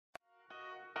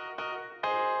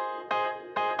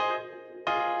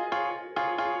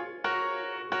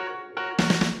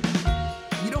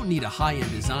need a high-end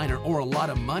designer or a lot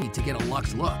of money to get a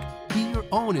luxe look. Be your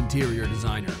own interior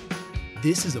designer.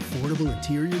 This is Affordable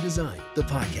Interior Design, the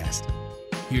podcast.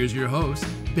 Here's your host,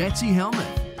 Betsy Helmuth.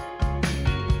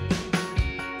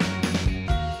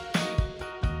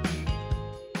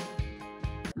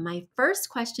 My first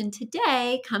question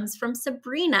today comes from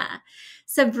Sabrina.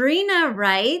 Sabrina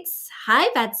writes, "Hi,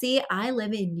 Betsy. I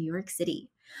live in New York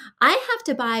City. I have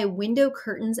to buy window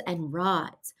curtains and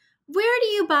rods. Where do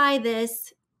you buy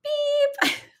this?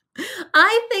 Beep.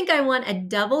 I think I want a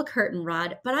double curtain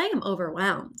rod, but I am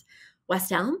overwhelmed.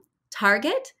 West Elm,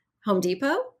 Target, Home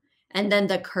Depot, and then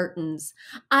the curtains.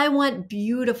 I want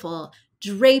beautiful,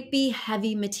 drapey,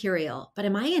 heavy material, but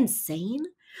am I insane?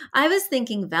 I was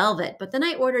thinking velvet, but then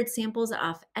I ordered samples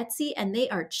off Etsy and they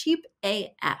are cheap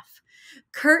AF.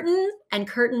 Curtain and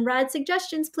curtain rod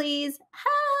suggestions, please.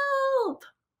 Help!"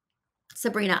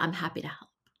 Sabrina, I'm happy to help.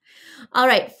 All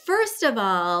right, first of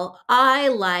all, I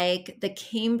like the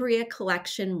Cambria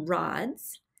Collection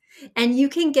rods, and you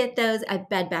can get those at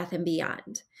Bed Bath &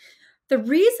 Beyond. The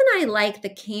reason I like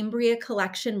the Cambria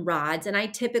Collection rods, and I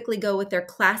typically go with their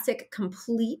classic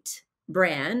complete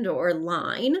brand or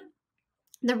line,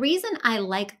 the reason I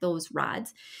like those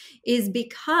rods is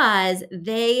because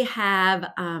they have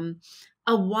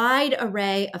a wide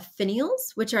array of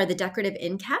finials, which are the decorative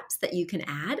end caps that you can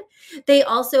add. They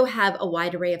also have a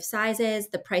wide array of sizes.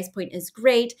 The price point is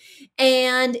great.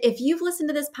 And if you've listened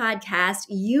to this podcast,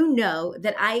 you know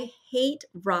that I hate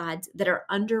rods that are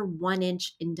under 1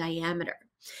 inch in diameter.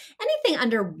 Anything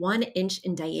under 1 inch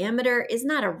in diameter is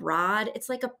not a rod. It's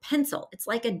like a pencil. It's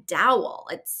like a dowel.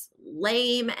 It's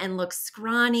lame and looks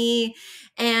scrawny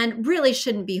and really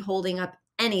shouldn't be holding up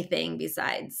anything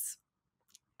besides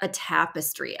a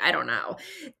tapestry. I don't know.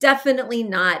 Definitely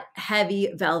not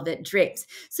heavy velvet drapes.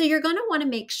 So you're going to want to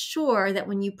make sure that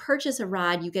when you purchase a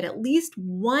rod, you get at least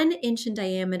 1 inch in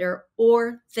diameter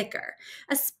or thicker,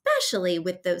 especially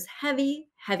with those heavy,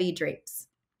 heavy drapes.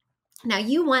 Now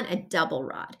you want a double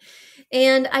rod,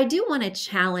 and I do want to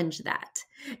challenge that.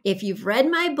 If you've read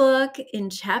my book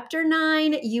in chapter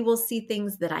 9, you will see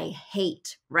things that I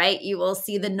hate, right? You will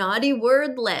see the naughty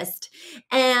word list,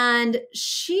 and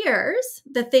shears,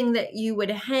 the thing that you would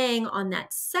hang on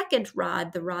that second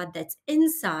rod, the rod that's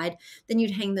inside, then you'd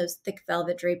hang those thick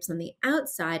velvet drapes on the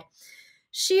outside.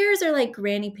 Shears are like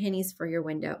granny panties for your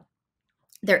window.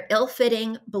 They're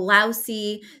ill-fitting,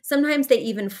 blousy. Sometimes they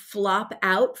even flop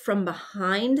out from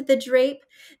behind the drape.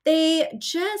 They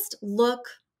just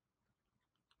look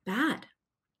bad.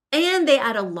 And they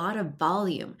add a lot of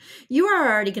volume. You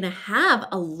are already going to have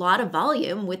a lot of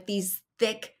volume with these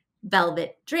thick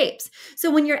velvet drapes.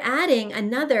 So when you're adding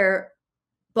another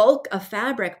bulk of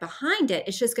fabric behind it,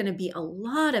 it's just going to be a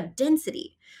lot of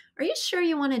density. Are you sure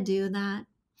you want to do that?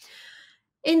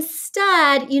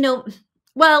 Instead,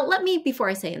 well, before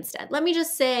I say instead, let me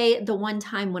just say the one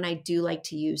time when I do like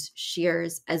to use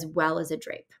shears as well as a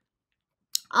drape.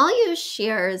 I'll use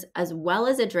shears as well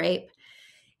as a drape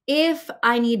if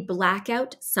I need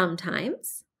blackout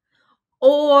sometimes,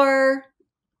 or,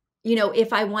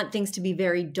 if I want things to be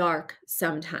very dark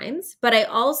sometimes, but I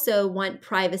also want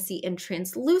privacy and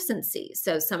translucency.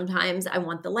 So sometimes I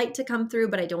want the light to come through,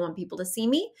 but I don't want people to see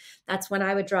me. That's when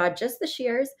I would draw just the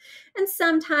shears. And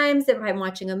sometimes if I'm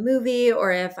watching a movie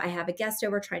or if I have a guest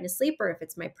over trying to sleep or if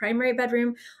it's my primary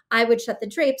bedroom, I would shut the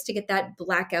drapes to get that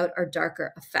blackout or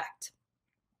darker effect.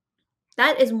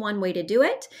 That is one way to do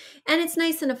it, and it's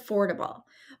nice and affordable.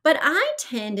 But I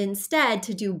tend instead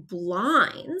to do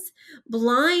blinds.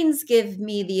 Blinds give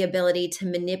me the ability to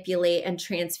manipulate and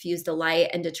transfuse the light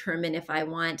and determine if I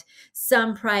want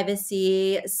some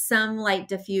privacy, some light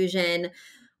diffusion.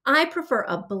 I prefer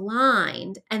a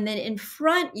blind, and then in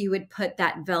front you would put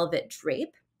that velvet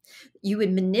drape. You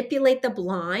would manipulate the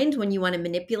blind when you want to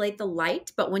manipulate the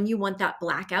light, but when you want that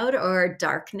blackout or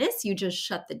darkness, you just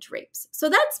shut the drapes. So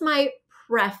that's my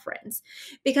preference,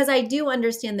 because I do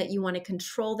understand that you want to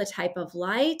control the type of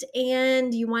light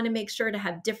and you want to make sure to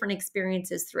have different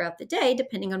experiences throughout the day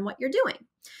depending on what you're doing.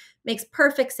 Makes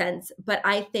perfect sense, but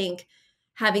I think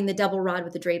having the double rod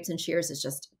with the drapes and shears is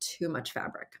just too much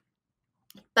fabric.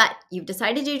 But you've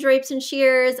decided to do drapes and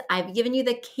shears. I've given you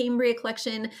the Cambria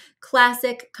Collection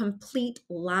Classic Complete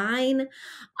line.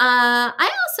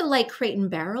 I also like Crate and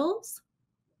Barrels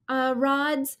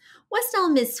rods. West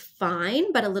Elm is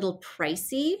fine, but a little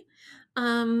pricey.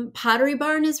 Pottery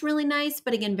Barn is really nice,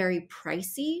 but again, very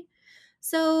pricey.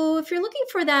 So if you're looking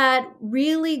for that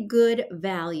really good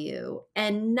value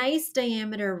and nice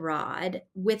diameter rod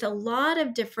with a lot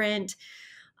of different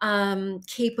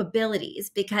capabilities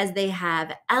because they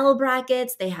have L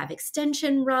brackets, they have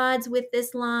extension rods with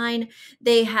this line,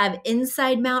 they have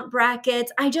inside mount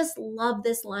brackets. I just love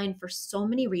this line for so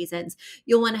many reasons.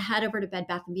 You'll want to head over to Bed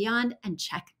Bath & Beyond and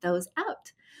check those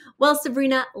out. Well,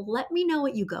 Sabrina, let me know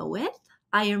what you go with.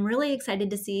 I am really excited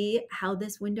to see how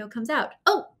this window comes out.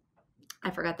 Oh, I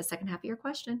forgot the second half of your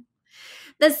question.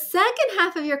 The second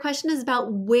half of your question is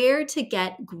about where to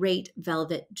get great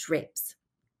velvet drapes.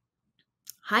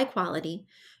 High quality,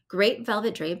 great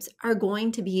velvet drapes are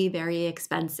going to be very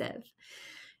expensive.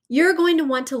 You're going to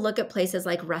want to look at places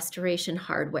like Restoration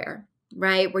Hardware,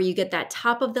 right? Where you get that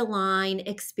top of the line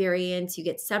experience. You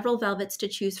get several velvets to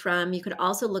choose from. You could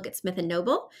also look at Smith &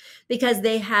 Noble because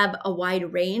they have a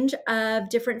wide range of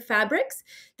different fabrics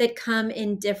that come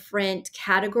in different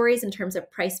categories in terms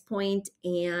of price point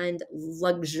and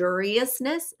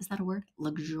luxuriousness. Is that a word?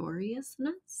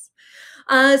 Luxuriousness?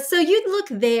 So you'd look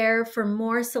there for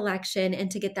more selection and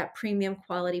to get that premium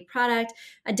quality product.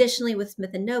 Additionally, with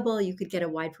Smith & Noble, you could get a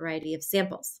wide variety of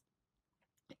samples.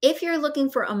 If you're looking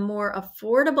for a more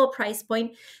affordable price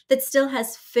point that still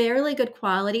has fairly good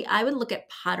quality, I would look at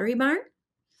Pottery Barn.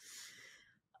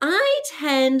 I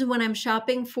tend, when I'm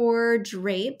shopping for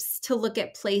drapes, to look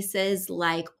at places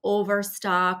like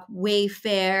Overstock,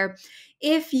 Wayfair.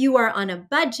 If you are on a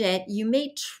budget, you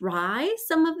may try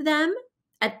some of them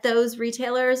at those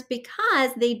retailers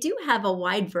because they do have a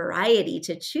wide variety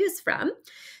to choose from.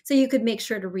 So you could make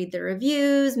sure to read the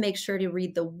reviews, make sure to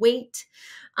read the weight,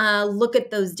 look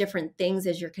at those different things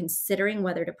as you're considering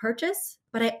whether to purchase.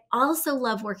 But I also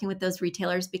love working with those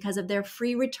retailers because of their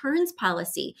free returns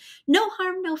policy. No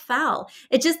harm, no foul.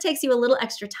 It just takes you a little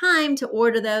extra time to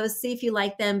order those, see if you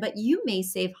like them, but you may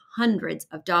save hundreds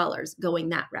of dollars going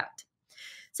that route.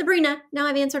 Sabrina, now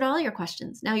I've answered all your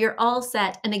questions. Now you're all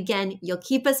set. And again, you'll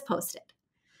keep us posted.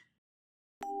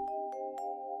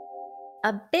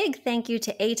 A big thank you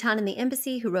to Aton and the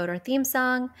Embassy who wrote our theme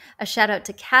song. A shout out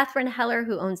to Catherine Heller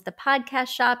who owns the podcast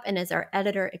shop and is our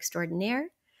editor extraordinaire.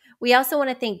 We also want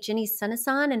to thank Ginny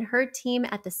Sunasan and her team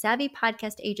at the Savvy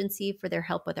Podcast Agency for their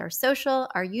help with our social,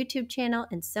 our YouTube channel,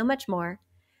 and so much more.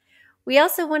 We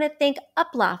also want to thank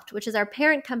Uploft, which is our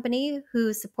parent company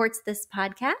who supports this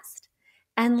podcast.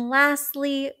 And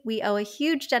lastly, we owe a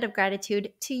huge debt of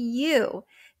gratitude to you.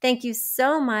 Thank you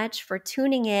so much for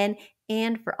tuning in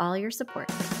and for all your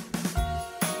support.